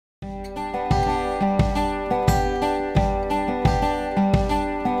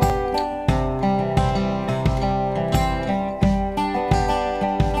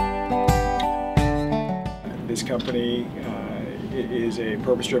a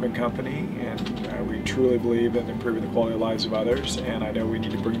purpose-driven company, and we truly believe in improving the quality of lives of others, and I know we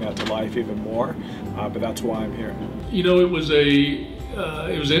need to bring that to life even more, but that's why I'm here. You know, it was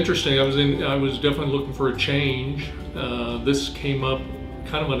interesting. I was definitely looking for a change. This came up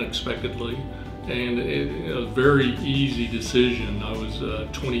kind of unexpectedly, and a very easy decision. I was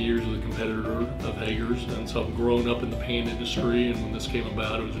 20 years with a competitor of Haggar's, and so I've grown up in the paint industry, and when this came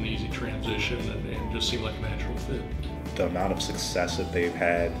about, it was an easy transition and just seemed like a natural fit. The amount of success that they've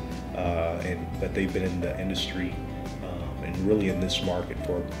had and that they've been in the industry and really in this market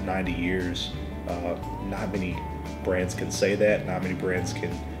for 90 years, not many brands can say that, not many brands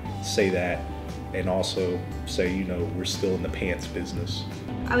can say that and also say, you know, we're still in the pants business.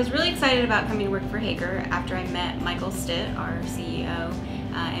 I was really excited about coming to work for Haggar after I met Michael Stitt, our CEO,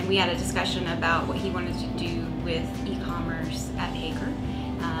 and we had a discussion about what he wanted to do with e-commerce at Haggar.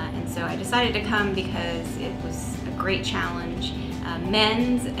 And so I decided to come because it was a great challenge.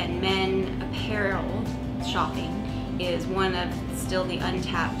 Men's and men apparel shopping is one of still the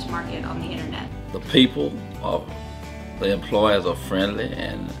untapped market on the internet. The people, the employees are friendly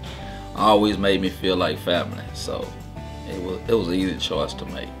and always made me feel like family, so it was an easy choice to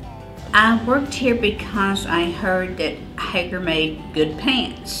make. I worked here because I heard that Haggar made good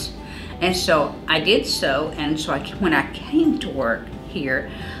pants, and so I did so. And so when I came to work here,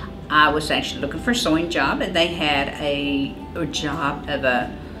 I was actually looking for a sewing job, and they had a job of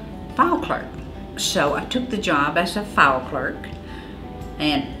a file clerk. So I took the job as a file clerk,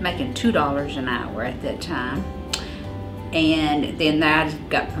 and making $2 an hour at that time. And then I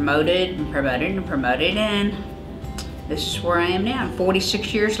got promoted and promoted and promoted, and this is where I am now.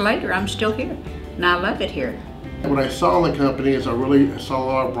 46 years later, I'm still here, and I love it here. What I saw in the company is I really saw a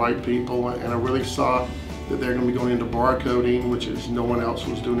lot of bright people, and I really saw that they're going to be going into barcoding, which is no one else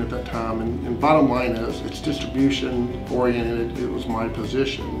was doing at that time. And bottom line is, it's distribution oriented. It was my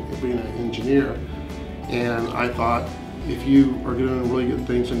position, being an engineer, and I thought, if you are doing really good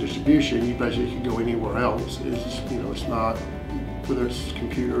things in distribution, you basically can go anywhere else. It's not, whether it's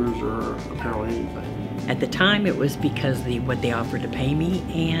computers or apparel or anything. At the time, it was because what they offered to pay me,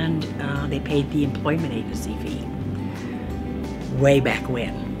 and they paid the employment agency fee. Way back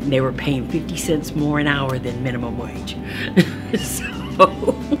when, they were paying 50 cents more an hour than minimum wage. So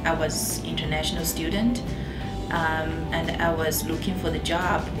I was international student, and I was looking for the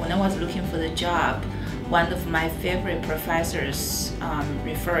job. When I was looking for the job, one of my favorite professors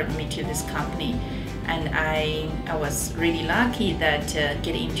referred me to this company, and I was really lucky that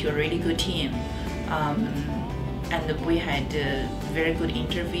get into a really good team, and we had a very good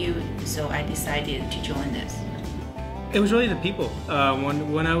interview, so I decided to join this. It was really the people.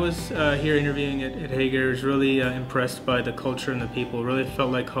 When I was here interviewing at Haggar, I was really impressed by the culture and the people. It really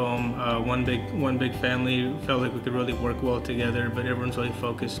felt like home. One big family. Felt like we could really work well together. But everyone's really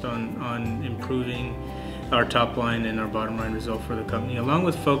focused on improving our top line and our bottom line result for the company, along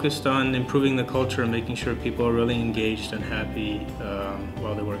with focused on improving the culture and making sure people are really engaged and happy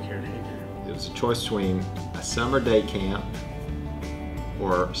while they work here at Haggar. It was a choice between a summer day camp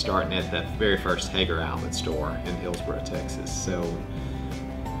or starting at that very first Haggar outlet store in Hillsboro, Texas. So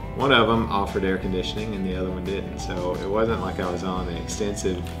one of them offered air conditioning and the other one didn't. So it wasn't like I was on an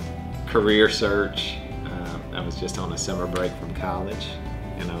extensive career search. I was just on a summer break from college,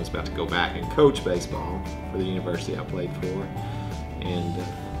 and I was about to go back and coach baseball for the university I played for. And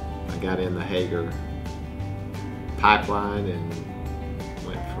I got in the Haggar pipeline and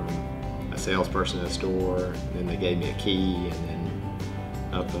went from a salesperson at a store, and then they gave me a key, and then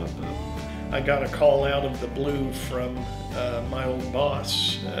up. I got a call out of the blue from my old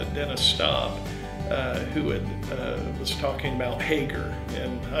boss, Dennis Staub, who was talking about Haggar.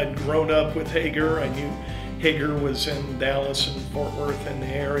 And I'd grown up with Haggar. I knew Haggar was in Dallas and Fort Worth in the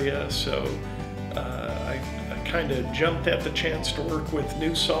area, so I kind of jumped at the chance to work with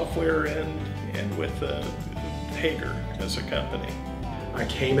new software and with Haggar as a company. I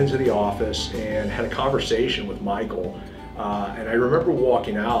came into the office and had a conversation with Michael. And I remember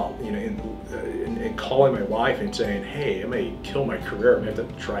walking out, and calling my wife and saying, "Hey, I may kill my career. I may have to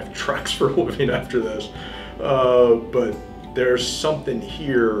drive trucks for a living after this. But there's something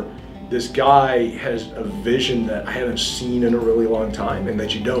here. This guy has a vision that I haven't seen in a really long time, and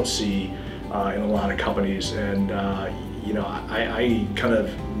that you don't see in a lot of companies." And I kind of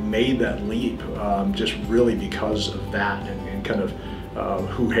made that leap just really because of that, and kind of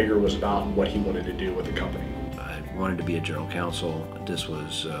who Haggar was about and what he wanted to do with the company. Wanted to be a general counsel. This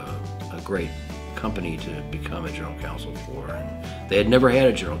was a great company to become a general counsel for, and they had never had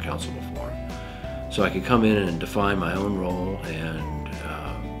a general counsel before. So I could come in and define my own role and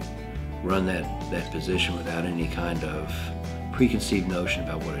run that position without any kind of preconceived notion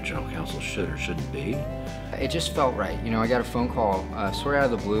about what a general counsel should or shouldn't be. It just felt right. You know, I got a phone call sort of out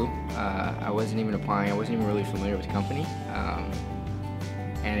of the blue. I wasn't even applying. I wasn't even really familiar with the company.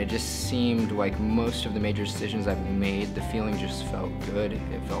 And it just seemed like most of the major decisions I've made, the feeling just felt good.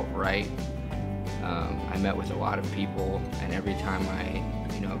 It felt right. I met with a lot of people, and every time I,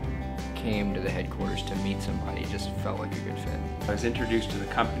 came to the headquarters to meet somebody, it just felt like a good fit. I was introduced to the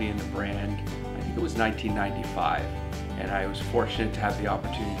company and the brand, I think it was 1995, and I was fortunate to have the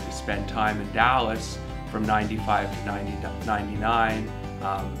opportunity to spend time in Dallas from 95 to 99,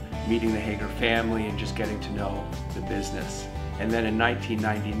 meeting the Haggar family and just getting to know the business. And then in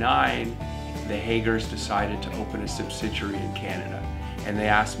 1999, the Haggars decided to open a subsidiary in Canada, and they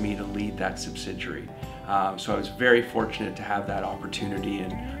asked me to lead that subsidiary. So I was very fortunate to have that opportunity,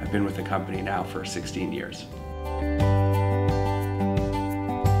 and I've been with the company now for 16 years.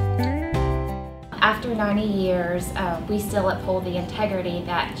 After 90 years, we still uphold the integrity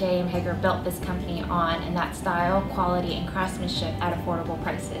that J.M. Haggar built this company on, and that style, quality, and craftsmanship at affordable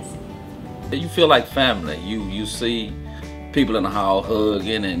prices. You feel like family. You see people in the hall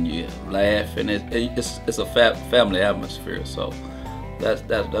hugging and you laugh, and it's a family atmosphere. So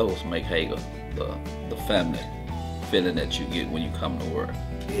that was make Haggar the family feeling that you get when you come to work.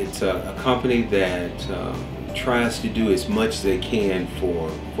 It's a company that tries to do as much as they can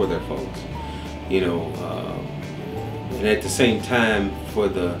for their folks, and at the same time for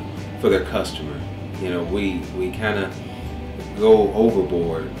their customer. We kind of go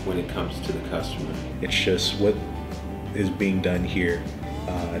overboard when it comes to the customer. It's just what is being done here,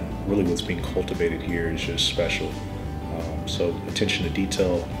 really what's being cultivated here is just special. So attention to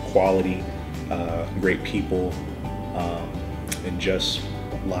detail, quality, great people, and just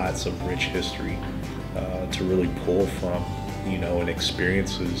lots of rich history to really pull from, and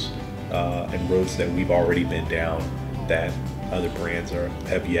experiences and roads that we've already been down that other brands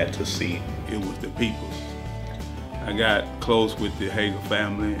have yet to see. It was the peoples. I got close with the Haggar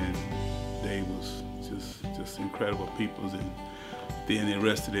family, and they was just incredible peoples, and then the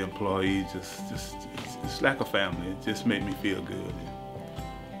rest of the employees it's like a family. It just made me feel good.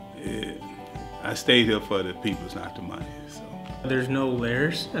 I stayed here for the peoples, not the money. So. There's no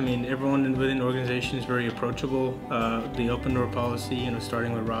layers. I mean, everyone within the organization is very approachable. The open door policy,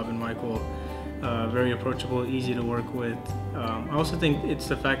 starting with Rob and Michael, very approachable, easy to work with. I also think it's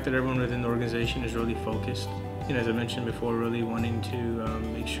the fact that everyone within the organization is really focused. As I mentioned before, really wanting to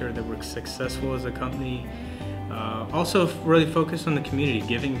make sure that we're successful as a company. Also really focused on the community,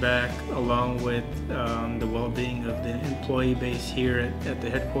 giving back along with the well-being of the employee base here at the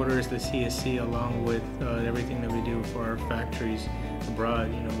headquarters, the CSC, along with everything that we do for our factories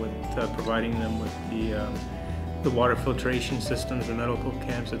abroad, with providing them with the water filtration systems, the medical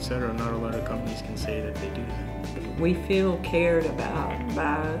camps, etc. Not a lot of companies can say that they do that. We feel cared about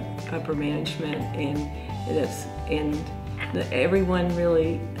by upper management, everyone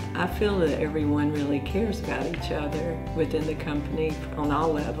really, I feel that everyone really cares about each other within the company on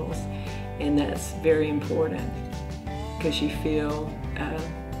all levels, and that's very important because you feel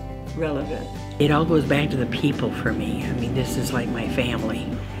relevant. It all goes back to the people for me. I mean, this is like my family.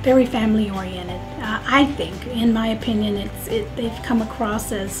 Very family oriented. I think, in my opinion, they've come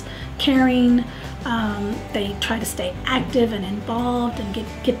across as caring. They try to stay active and involved and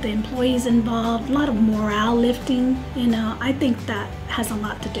get the employees involved. A lot of morale lifting. I think that has a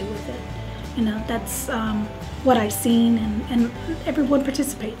lot to do with it. That's what I've seen, and everyone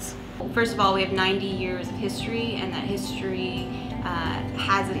participates. First of all, we have 90 years of history, and that history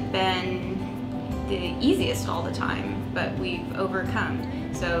hasn't been the easiest all the time, but we've overcome.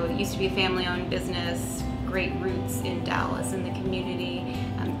 So it used to be a family-owned business, great roots in Dallas and the community,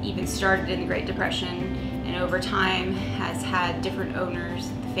 even started in the Great Depression, and over time has had different owners.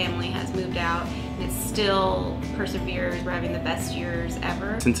 The family has moved out, and it still perseveres. We're having the best years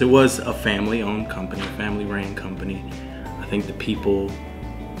ever. Since it was a family-owned company, a family-ran company, I think the people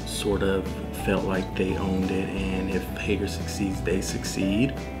sort of felt like they owned it, and if Haggar succeeds, they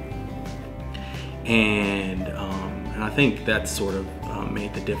succeed. And I think that sort of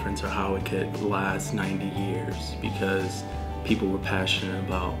made the difference of how it could last 90 years because people were passionate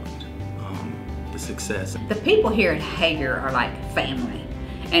about the success. The people here at Haggar are like family.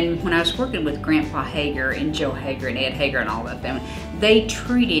 And when I was working with Grandpa Haggar and Joe Haggar and Ed Haggar and all that family, they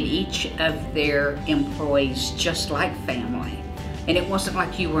treated each of their employees just like family. And it wasn't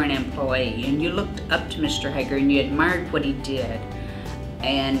like you were an employee and you looked up to Mr. Haggar and you admired what he did.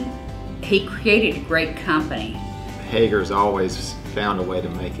 And he created a great company. Haggar's always found a way to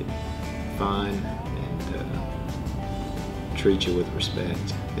make it fun and treat you with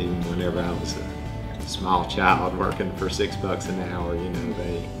respect, even whenever I was small child working for $6 an hour. You know,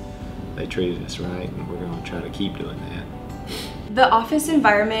 they treated us right, and we're going to try to keep doing that. The office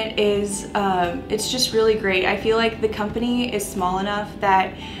environment is, it's just really great. I feel like the company is small enough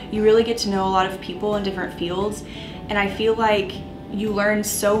that you really get to know a lot of people in different fields, and I feel like you learn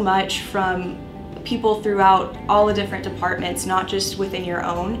so much from people throughout all the different departments, not just within your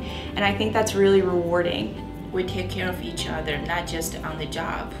own, and I think that's really rewarding. We take care of each other, not just on the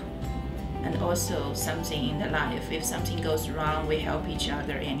job, and also something in the life. If something goes wrong, we help each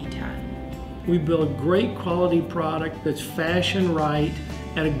other anytime. We build great quality product that's fashion right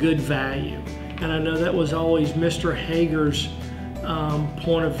at a good value. And I know that was always Mr. Haggar's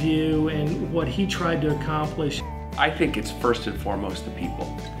point of view and what he tried to accomplish. I think it's first and foremost the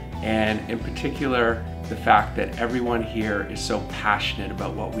people. And in particular, the fact that everyone here is so passionate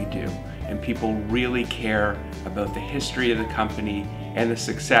about what we do. And people really care about the history of the company and the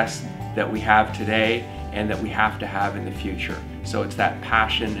success that we have today and that we have to have in the future. So it's that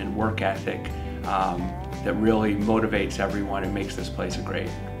passion and work ethic that really motivates everyone and makes this place a great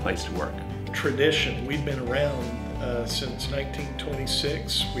place to work. Tradition, we've been around since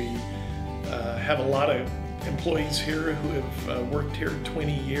 1926. We have a lot of employees here who have worked here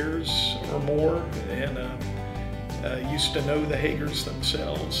 20 years or more and used to know the Haggars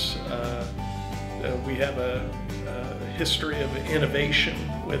themselves. We have a history of innovation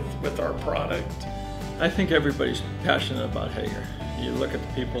with our product. I think everybody's passionate about Haggar. You look at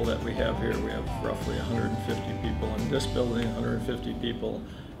the people that we have here, we have roughly 150 people in this building, 150 people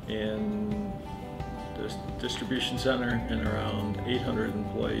in the distribution center, and around 800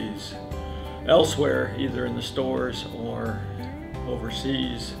 employees elsewhere, either in the stores or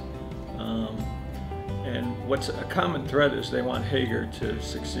overseas. And what's a common thread is they want Haggar to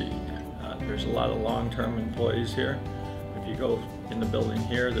succeed. There's a lot of long-term employees here. If you go in the building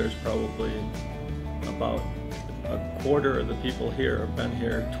here, there's probably about a quarter of the people here have been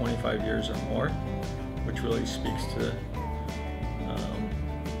here 25 years or more, which really speaks to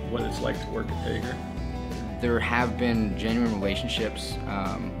what it's like to work at Haggar. There have been genuine relationships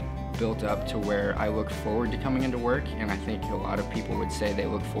built up to where I look forward to coming into work, and I think a lot of people would say they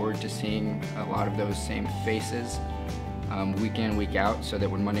look forward to seeing a lot of those same faces week in, week out, so that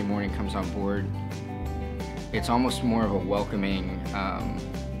when Monday morning comes on board, it's almost more of a welcoming,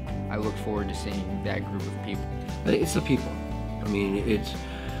 I look forward to seeing that group of people. It's the people. I mean, it's,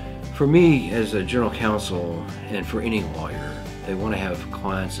 for me as a general counsel and for any lawyer, they want to have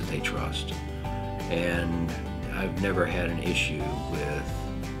clients that they trust. And I've never had an issue with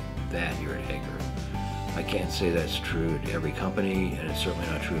that here at Haggar. I can't say that's true at every company, and it's certainly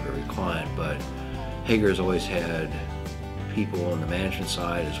not true of every client, but Haggar has always had people on the management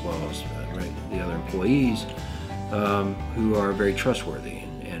side as well as the other employees who are very trustworthy.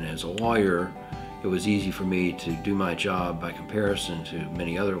 And as a lawyer, it was easy for me to do my job by comparison to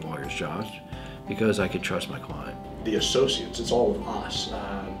many other lawyers' jobs because I could trust my client. The associates, it's all of us.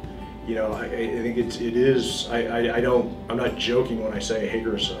 You know, I think it is. I'm not joking when I say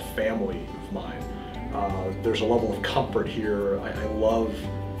Haggar is a family of mine. There's a level of comfort here. I love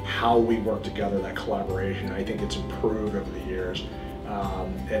how we work together, that collaboration. I think it's improved over the years.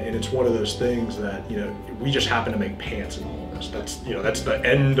 And it's one of those things that, you know, we just happen to make pants in all of this. That's, you know, that's the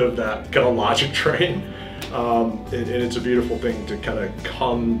end of that kind of logic train. And it's a beautiful thing to kind of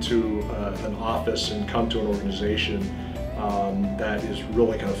come to an office and come to an organization that is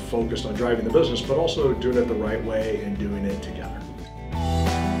really kind of focused on driving the business, but also doing it the right way and doing it together.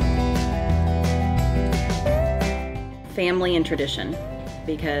 Family and tradition,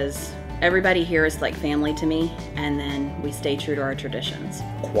 because everybody here is like family to me, and then we stay true to our traditions.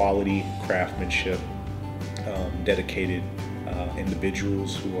 Quality, craftsmanship, dedicated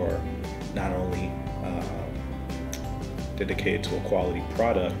individuals who are not only dedicated to a quality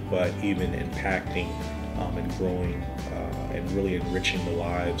product, but even impacting and growing and really enriching the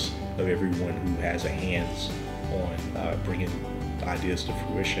lives of everyone who has a hands on bringing ideas to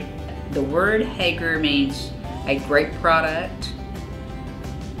fruition. The word Haggar means a great product.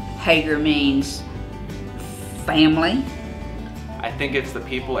 Haggar means family. I think it's the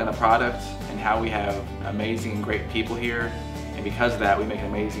people and the products and how we have amazing and great people here, and because of that we make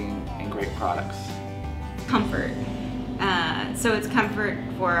amazing and great products. Comfort. So it's comfort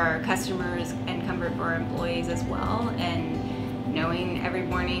for our customers and comfort for our employees as well, and knowing every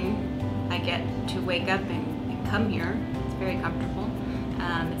morning I get to wake up and come here, it's very comfortable.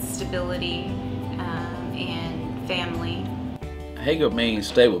 It's stability and family. Haggar means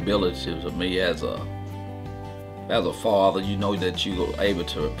stability to me as a father. You know that you are able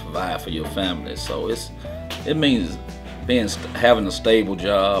to provide for your family, so it means having a stable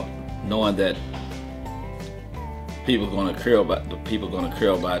job, knowing that people are going to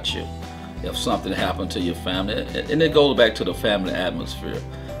care about you if something happened to your family, and it goes back to the family atmosphere.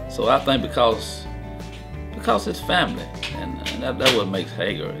 So I think because it's family, and that's what makes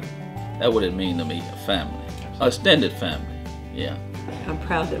Haggar. That's what it means to me, a family, an extended family. Yeah. I'm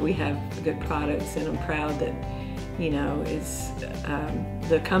proud that we have good products, and I'm proud that, you know, it's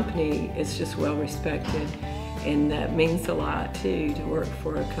the company is just well respected, and that means a lot too, to work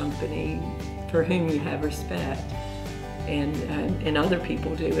for a company for whom you have respect, and other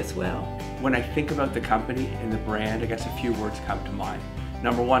people do as well. When I think about the company and the brand, I guess a few words come to mind.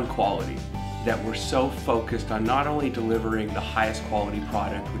 Number one, quality. That we're so focused on not only delivering the highest quality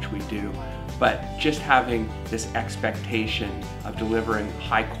product, which we do, but just having this expectation of delivering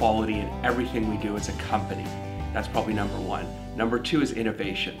high quality in everything we do as a company. That's probably number one. Number two is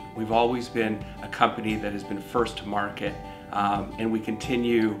innovation. We've always been a company that has been first to market, and we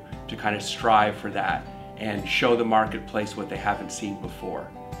continue to kind of strive for that and show the marketplace what they haven't seen before.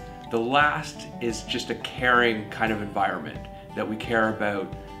 The last is just a caring kind of environment, that we care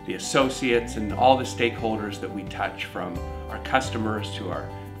about the associates and all the stakeholders that we touch, from our customers to our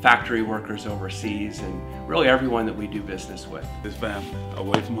factory workers overseas, and really everyone that we do business with. This family,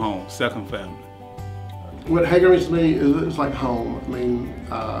 away from home, second family. What Haggar means to me is like home. I mean,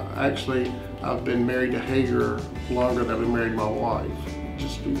 actually, I've been married to Haggar longer than I've been married to my wife. And it's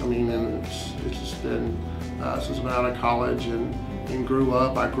just been since I've been out of college and grew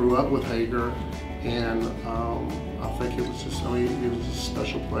up. I grew up with Haggar, and I think it was just, it was a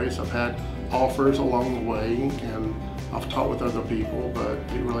special place. I've had offers along the way, and I've talked with other people, but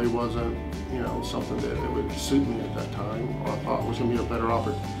it really wasn't, something that would suit me at that time, or I thought was going to be a better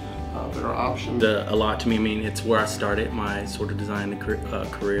option. A lot to me. I mean, it's where I started my sort of design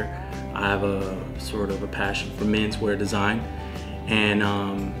career. I have a sort of a passion for menswear design, and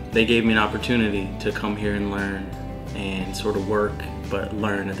they gave me an opportunity to come here and learn and sort of work, but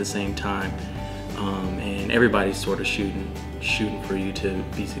learn at the same time. And everybody's sort of shooting for you to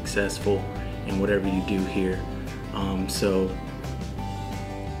be successful in whatever you do here. So,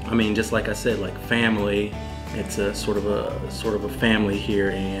 I mean, just like I said, like family, it's a sort of a family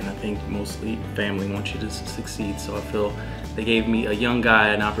here, and I think mostly family wants you to succeed. So I feel they gave me, a young guy,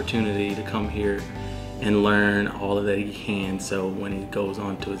 an opportunity to come here and learn all that he can, so when he goes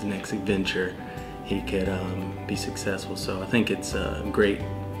on to his next adventure, he could be successful. So I think it's a great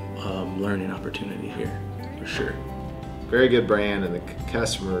learning opportunity here, for sure. Very good brand, and the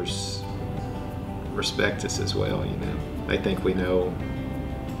customers respect us as well. They think we know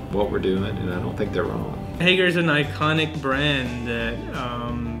what we're doing, and I don't think they're wrong. Haggar is an iconic brand that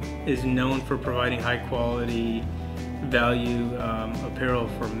is known for providing high quality value apparel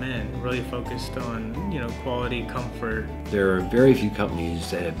for men, really focused on quality, comfort. There are very few companies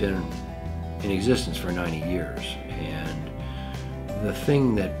that have been in existence for 90 years, and the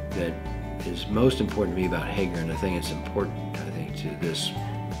thing that is most important to me about Haggar, and the thing that's important, I think,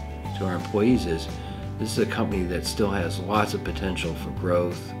 to our employees, is this is a company that still has lots of potential for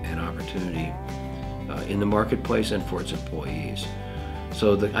growth and opportunity in the marketplace and for its employees.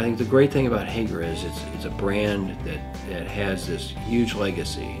 So I think the great thing about Haggar is it's a brand that has this huge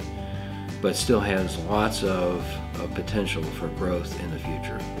legacy, but still has lots of potential for growth in the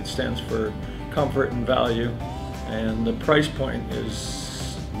future. It stands for comfort and value, and the price point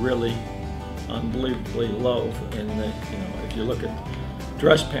is really unbelievably low. If you look at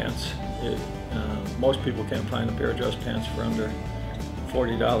dress pants, most people can't find a pair of dress pants for under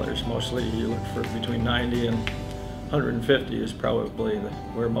 $40. Mostly you look for between $90 and $150 is probably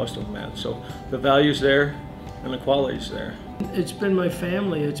where most of them at. So the value's there and the quality's there. It's been my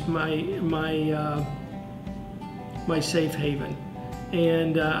family. It's my safe haven,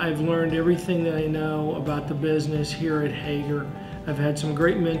 and I've learned everything that I know about the business here at Haggar. I've had some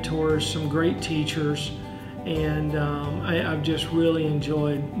great mentors, some great teachers, and I've just really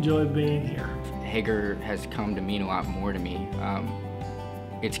enjoyed being here. Haggar has come to mean a lot more to me.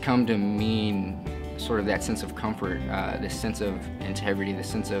 It's come to mean sort of that sense of comfort, this sense of integrity, this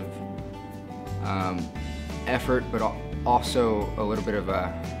sense of effort, but also a little bit of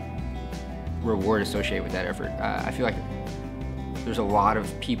a reward associated with that effort. I feel like there's a lot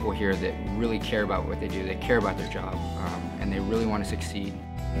of people here that really care about what they do. They care about their job, and they really want to succeed.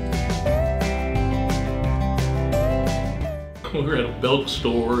 We were at a belt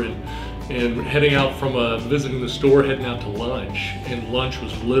store and heading out from visiting the store, heading out to lunch, and lunch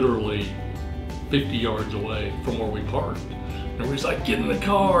was literally 50 yards away from where we parked. And everybody's like, get in the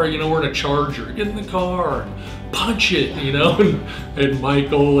car, we're in a Charger, get in the car, punch it, and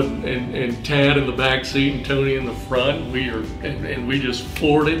Michael and Tad in the back seat and Tony in the front. We just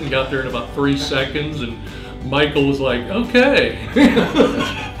floored it and got there in about 3 seconds and Michael was like, okay.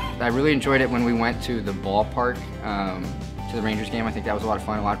 I really enjoyed it when we went to the ballpark, to the Rangers game. I think that was a lot of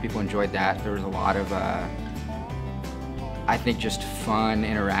fun. A lot of people enjoyed that. There was a lot of, I think, just fun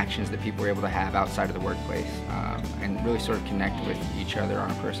interactions that people were able to have outside of the workplace, and really sort of connect with each other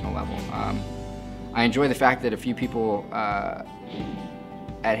on a personal level. I enjoy the fact that a few people at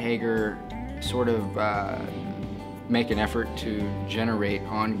Haggar sort of make an effort to generate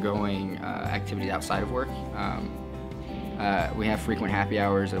ongoing activity outside of work. We have frequent happy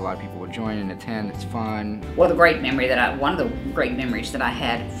hours that a lot of people will join and attend. It's fun. Well, one of the great memories that I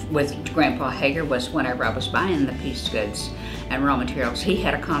had with Grandpa Haggar was whenever I was buying the piece goods and raw materials. He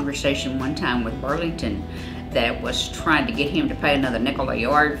had a conversation one time with Burlington that was trying to get him to pay another nickel a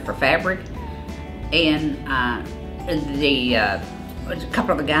yard for fabric, and a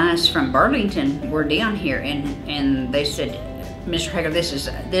couple of the guys from Burlington were down here, and they said, "Mr. Haggar, this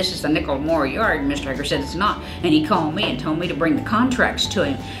is a nickel more a yard." Mr. Haggar said it's not, and he called me and told me to bring the contracts to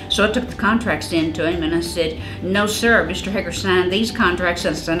him. So I took the contracts in to him and I said, "No, sir, Mr. Haggar signed these contracts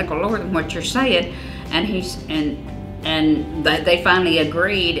and it's a nickel lower than what you're saying." And they finally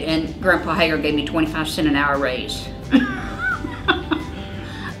agreed, and Grandpa Haggar gave me 25 cents an hour raise.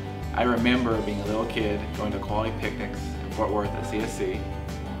 I remember being a little kid going to quality picnics in Fort Worth at CSC,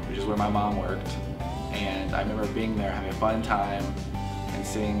 which is where my mom worked. And I remember being there, having a fun time, and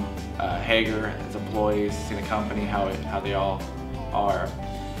seeing Haggar, its employees, seeing the company, how they all are.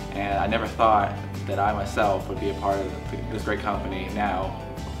 And I never thought that I myself would be a part of this great company now,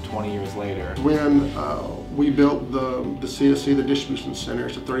 20 years later. When we built the CSC, the distribution center,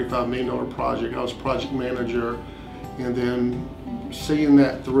 it's a $35 million project. I was project manager, and then seeing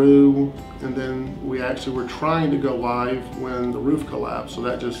that through, and then we actually were trying to go live when the roof collapsed, so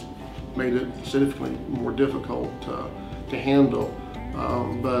that just made it significantly more difficult to handle.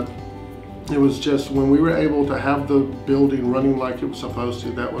 But it was just when we were able to have the building running like it was supposed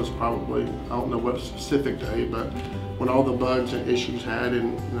to, that was probably, I don't know what specific day, but when all the bugs and issues had,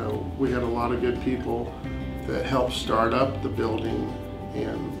 and we had a lot of good people that helped start up the building,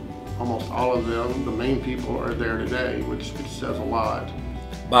 and almost all of them, the main people, are there today, which says a lot.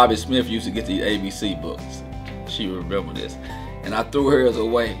 Bobby Smith used to get these ABC books. She remembered this, and I threw hers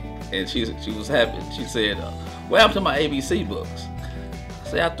away. And she was happy. She said, "What happened to my ABC books?" I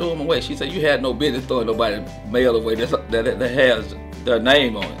said, "I threw them away." She said, "You had no business throwing nobody's mail away that has their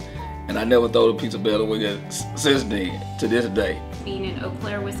name on it." And I never throw a piece of mail away since then, to this day. Being in Eau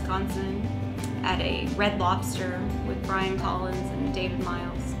Claire, Wisconsin, at a Red Lobster with Brian Collins and David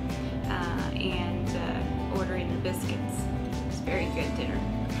Miles, and ordering the biscuits. It was a very good dinner.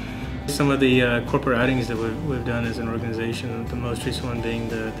 Some of the corporate outings that we've done as an organization, the most recent one being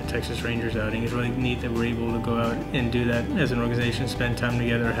the Texas Rangers outing, is really neat that we're able to go out and do that as an organization, spend time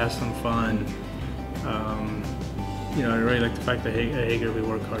together, have some fun. I really like the fact that at Haggar we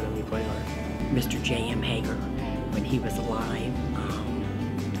work hard and we play hard. Mr. J.M. Haggar, when he was alive,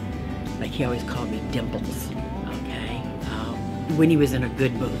 like he always called me Dimples, okay? When he was in a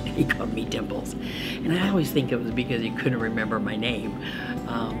good mood, he called me Dimples. And I always think it was because he couldn't remember my name.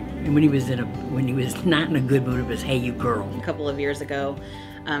 And when he was not in a good mood, it was, "Hey, you girl." A couple of years ago,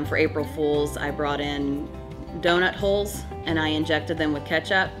 for April Fools, I brought in donut holes and I injected them with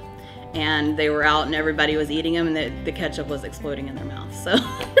ketchup, and they were out and everybody was eating them, and the ketchup was exploding in their mouth. So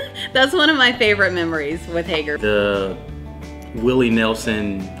that's one of my favorite memories with Haggar. The Willie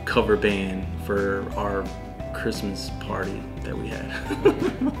Nelson cover band for our Christmas party that we had.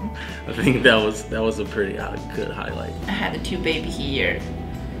 I think that was a pretty good highlight. I had 2 babies here.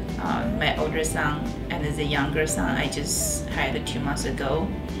 My older son and the younger son I just had 2 months ago,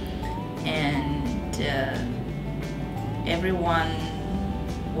 and everyone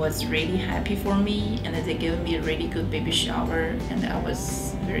was really happy for me, and they gave me a really good baby shower, and I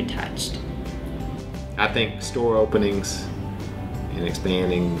was very touched. I think store openings and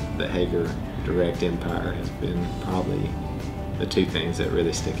expanding the Haggar direct empire has been probably the 2 things that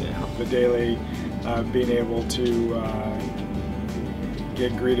really stick out. The daily being able to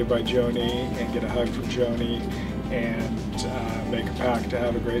get greeted by Joni and get a hug from Joni and make a pact to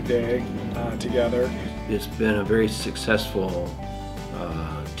have a great day together. It's been a very successful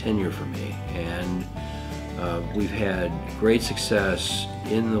tenure for me, and we've had great success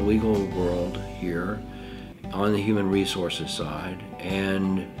in the legal world here on the human resources side,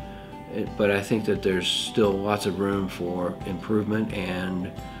 but I think that there's still lots of room for improvement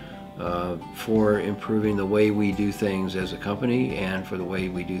and for improving the way we do things as a company and for the way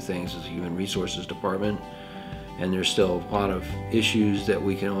we do things as a human resources department. And there's still a lot of issues that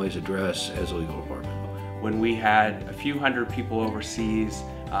we can always address as a legal department. When we had a few hundred people overseas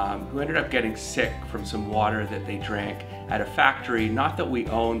who ended up getting sick from some water that they drank at a factory, not that we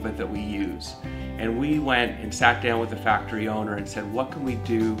own, but that we use. And we went and sat down with the factory owner and said, what can we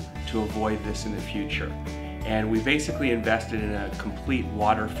do to avoid this in the future? And we basically invested in a complete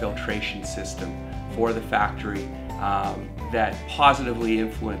water filtration system for the factory that positively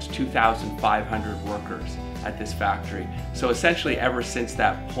influenced 2,500 workers at this factory. So essentially ever since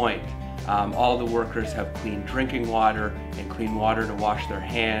that point, all the workers have clean drinking water and clean water to wash their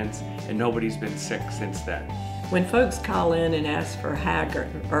hands, and nobody's been sick since then. When folks call in and ask for Haggar,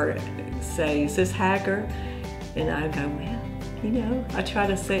 or say, is this Haggar? And I go, well, you know, I try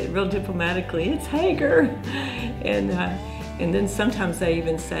to say it real diplomatically, it's Haggar. And then sometimes they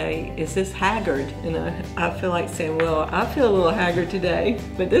even say, is this haggard? And I feel like saying, well, I feel a little haggard today,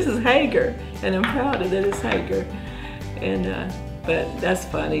 but this is Haggar, and I'm proud that it's Haggar. And but that's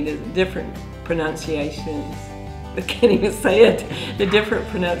funny, the different pronunciations. I can't even say it, the different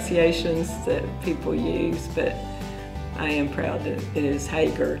pronunciations that people use, but I am proud that it is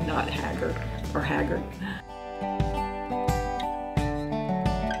Haggar, not Haggar or Haggard.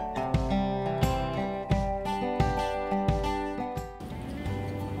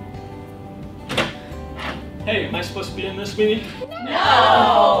 Hey, am I supposed to be in this meeting?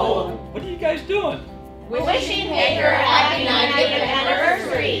 No! What are you guys doing? Wishing Haggar a happy 90th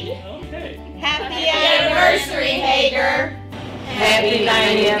anniversary. Okay. Happy anniversary, Haggar. Happy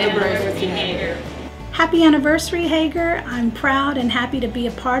 90th anniversary, Haggar. Happy anniversary, Haggar. I'm proud and happy to be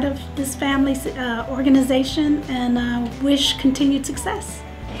a part of this family organization, and wish continued success.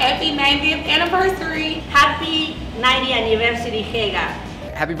 Happy 90th anniversary. Happy 90th anniversary, Haggar.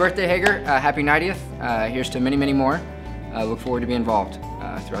 Happy birthday, Haggar. Happy 90th. Here's to many, many more. Look forward to being involved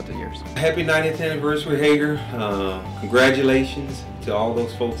throughout the years. Happy 90th anniversary, Haggar. Congratulations to all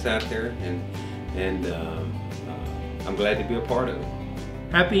those folks out there, and I'm glad to be a part of it.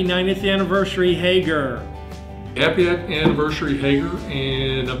 Happy 90th anniversary, Haggar. Happy anniversary, Haggar,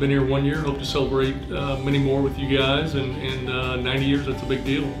 and I've been here 1 year. Hope to celebrate many more with you guys, and 90 years, that's a big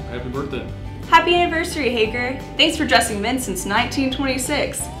deal. Happy birthday. Happy anniversary, Haggar. Thanks for dressing men since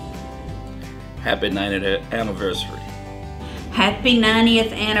 1926. Happy 90th anniversary. Happy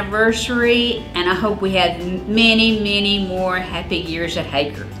 90th anniversary, and I hope we have many, many more happy years at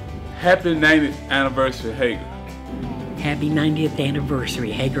Haggar. Happy 90th anniversary, Haggar. Happy 90th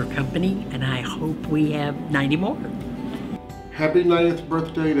anniversary, Haggar Company, and I hope we have 90 more. Happy 90th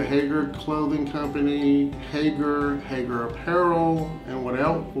birthday to Haggar Clothing Company, Haggar Apparel, and what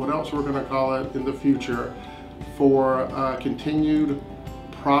else we're going to call it in the future, for continued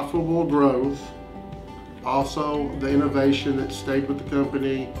profitable growth, also the innovation that stayed with the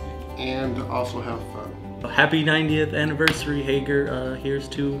company, and also have fun. Happy 90th anniversary, Haggar. Here's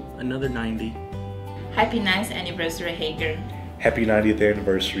to another 90. Happy 9th anniversary, Haggar. Happy 90th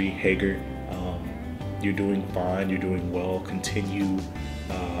anniversary, Haggar. You're doing fine, you're doing well. Continue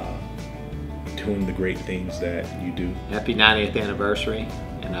doing the great things that you do. Happy 90th anniversary,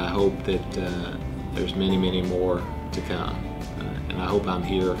 and I hope that there's many, many more to come. And I hope I'm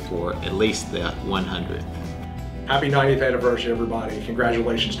here for at least the 100th. Happy 90th anniversary, everybody.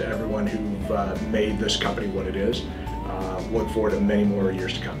 Congratulations to everyone who've made this company what it is. Look forward to many more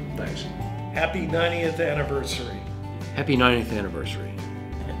years to come. Thanks. Happy 90th anniversary. Happy 90th anniversary.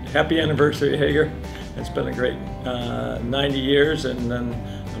 Happy anniversary, Haggar. It's been a great 90 years, and then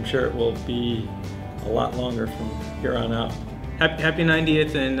I'm sure it will be a lot longer from here on out. Happy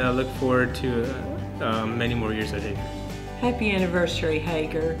 90th, and look forward to many more years at Haggar. Happy anniversary,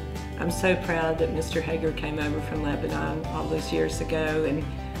 Haggar. I'm so proud that Mr. Haggar came over from Lebanon all those years ago, and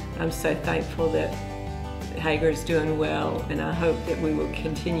I'm so thankful that Haggar's doing well, and I hope that we will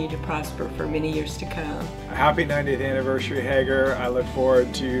continue to prosper for many years to come. Happy 90th anniversary, Haggar. I look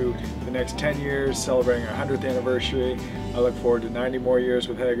forward to the next 10 years celebrating our 100th anniversary. I look forward to 90 more years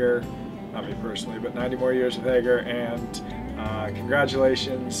with Haggar, not me personally, but 90 more years with Haggar, and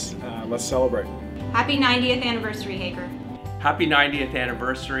congratulations. Let's celebrate. Happy 90th anniversary, Haggar. Happy 90th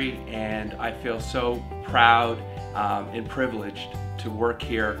anniversary, and I feel so proud and privileged to work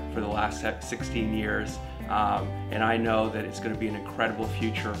here for the last 16 years. And I know that it's going to be an incredible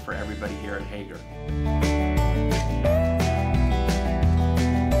future for everybody here at Haggar.